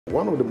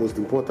One of the most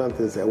important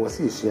things I was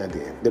here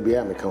the be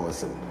am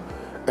council.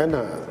 And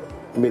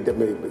made the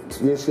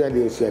share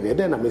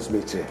then I miss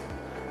me.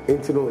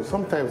 And you know,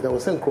 sometimes there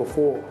was some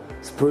for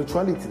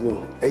spirituality, you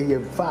know, a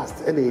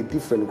vast and a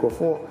different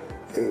for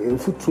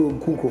foot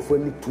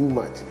for too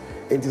much.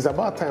 It is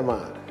about time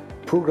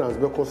programs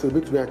because we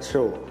between a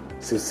show,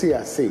 say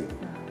I say.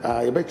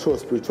 You bet your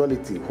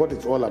spirituality, what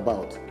it's all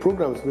about.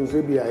 Programs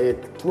will be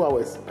 2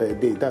 hours per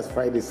day. That's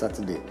Friday,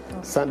 Saturday,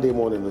 Sunday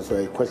morning, so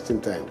a question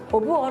time.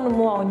 Obi on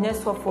more on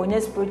yes for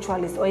yes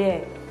spiritualist or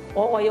you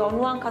on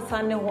one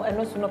casane and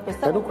also no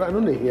person. I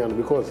don't hear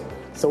because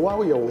so why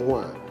we are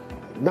one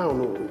now.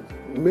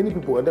 Many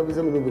people are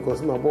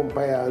because my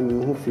bonfire and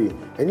who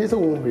and yes,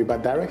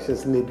 but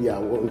directions maybe I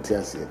won't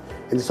tell you.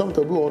 And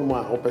sometimes we on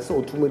one or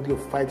person to make you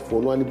fight for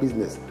one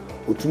business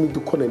or to me to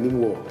call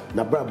anymore.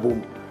 Na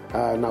boom.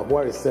 Now,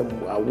 was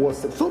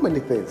so many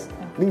things.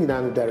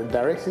 The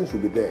direction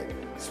should be there.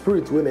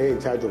 Spirit, when they're in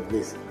charge of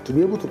this, to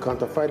be able to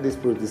counterfeit this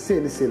spirit, the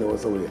same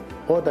also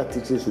all that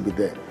teaching should be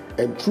there.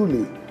 And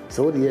truly,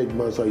 so the edge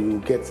man, so you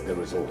get the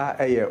result.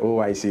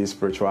 OIC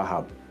Spiritual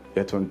Hub.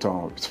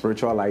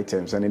 Spiritual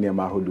items and in your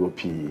Mahudu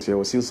P.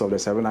 So seals of the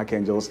 7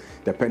 archangels,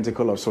 the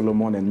Pentacle of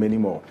Solomon, and many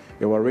more.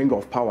 There were ring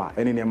of power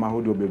and in your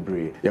Mahudu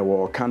Bibri. There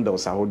were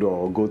candles, or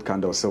gold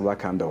candle, silver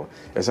candle.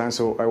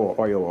 Essential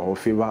oil or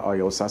fever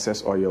oil,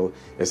 success oil.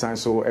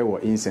 Essential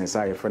incense,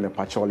 I friend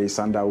patchouli,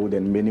 sandalwood,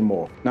 and many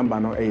more. Number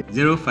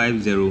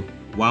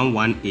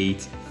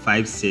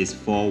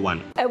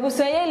 050-118-5641. I was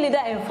a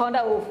leader and founder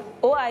of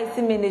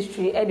OIC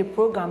Ministry at the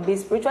program, the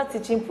spiritual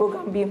teaching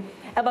program.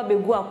 Eba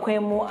begu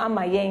akwemu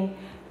ama yen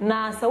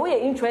na so we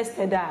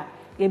interested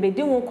ye be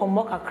di won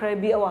kommo kakra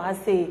bi e wa ha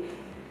say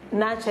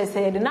na che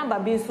say the number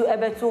bi so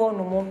ebeto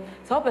hono mo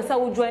so opesa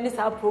wo join this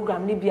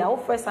program ni bia wo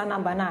first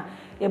number na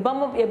ye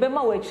be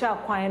ma we kira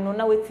kwan no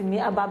na wetimi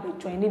aba be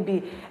join ni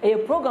bi e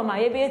program a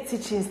ye be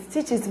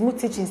teachings mu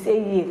teachings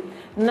eye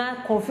na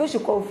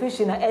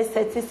confusion na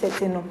set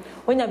no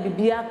wonya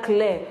bibia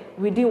clear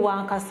within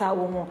one kasa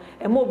wo mo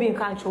e mo bi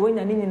nka ncho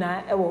wonya ni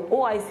nyina e wo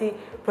OIC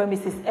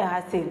premises e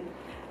ha say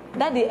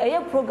that the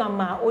program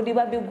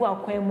odiba begu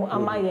akwemu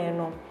amaye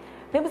no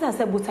maybe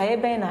say butaye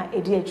ben na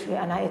edi atri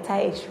and eta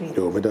atri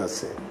yo but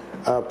that's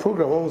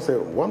program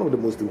one of the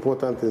most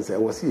important things I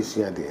was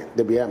here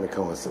the be am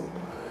council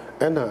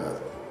and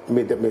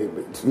me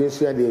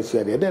share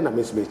then I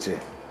miss me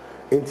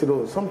and you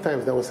know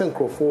sometimes there was some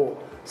for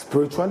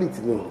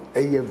spirituality you know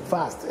a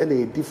vast and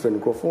a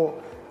different for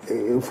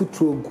foot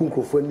for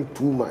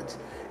too much.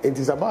 It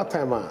is about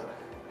time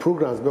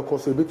programs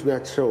because we between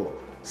a show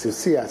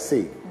say I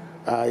say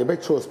you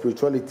bet your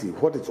spirituality,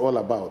 what it's all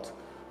about.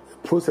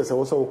 Process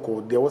also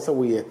called there was a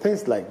way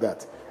things like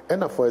that.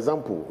 And for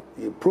example,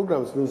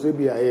 programs will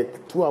be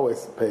 2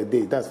 hours per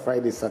day. That's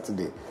Friday,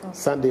 Saturday,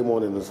 Sunday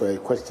morning, so a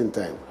question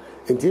time.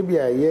 And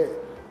TBI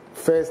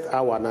first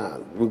hour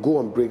now we go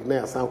on break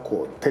now. Sound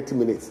call 30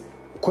 minutes.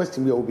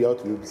 Question will be out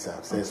to be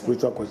say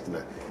spiritual question.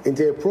 And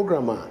the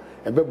programmer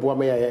a bit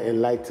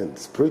enlightened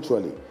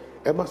spiritually.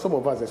 And some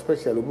of us,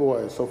 especially who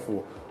are so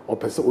or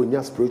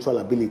person spiritual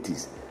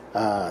abilities.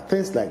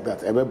 Things like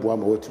that. I remember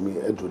one to me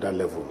to that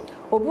level.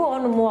 Obi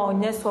on more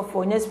on yes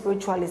for yes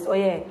spiritualist or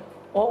you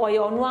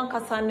on one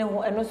casane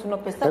who and also no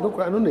person. I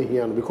don't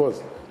hear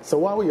because so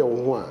why we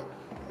are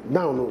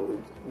now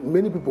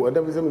many people are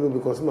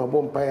because my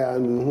bonfire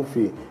and who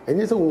feel and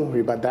yes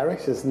but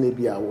directions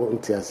maybe I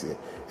won't tell you.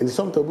 And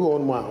sometimes we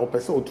on one or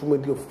person to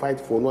make you fight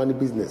for one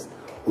business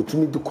or to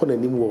me to call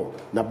anymore.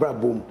 Na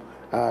boom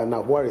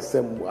na was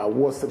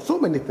so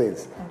many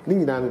things.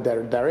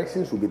 The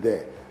directions will be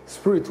there.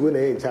 Spirit, when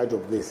they're in charge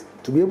of this,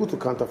 to be able to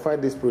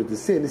counterfeit this spirit, the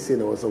same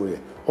also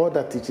all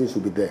that teaching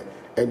should be there.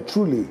 And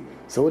truly,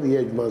 so the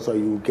edge man, so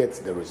you get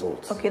the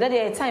results. Okay, that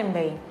is time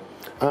day.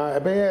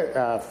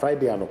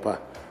 Friday anopa,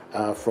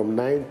 from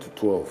 9 to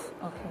 12.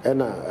 Okay.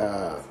 And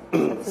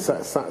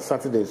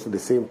Saturday to the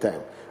same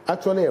time.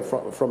 Actually,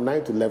 from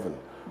 9 to 11,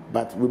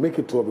 but we make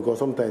it 12 because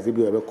sometimes it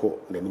be a call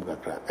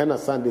and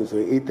Sunday so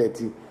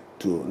 8:30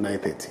 to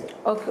 9:30.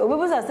 Okay, we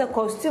was a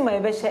costume I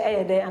be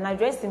share there and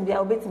address in the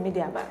obeti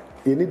media back.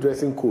 You need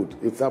dressing code.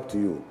 It's up to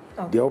you.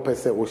 Okay. The upper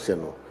set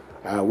ocean.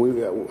 I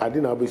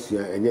didn't have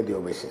and yet the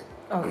ocean.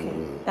 Okay.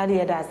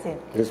 That's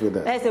it. Yes, with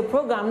that. There's a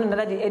program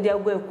that the area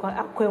go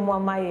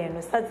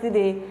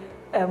Saturday,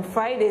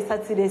 Friday,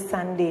 Saturday,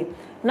 Sunday.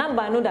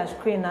 Number no that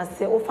screen I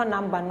say offer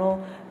number no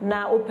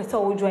na opesa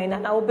o join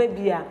na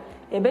obebia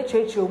e be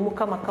church mu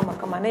kama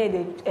na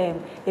e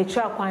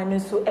try kwan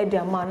so e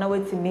dia ma na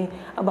wetimi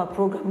aba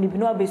program ni bi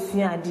no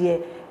abesua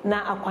ade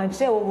na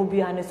akwanche wo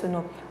bia ne so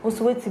no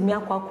nso wetimi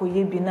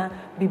akwakoye bi na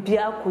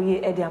bibia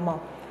akoye e dia ma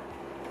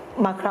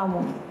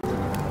makramo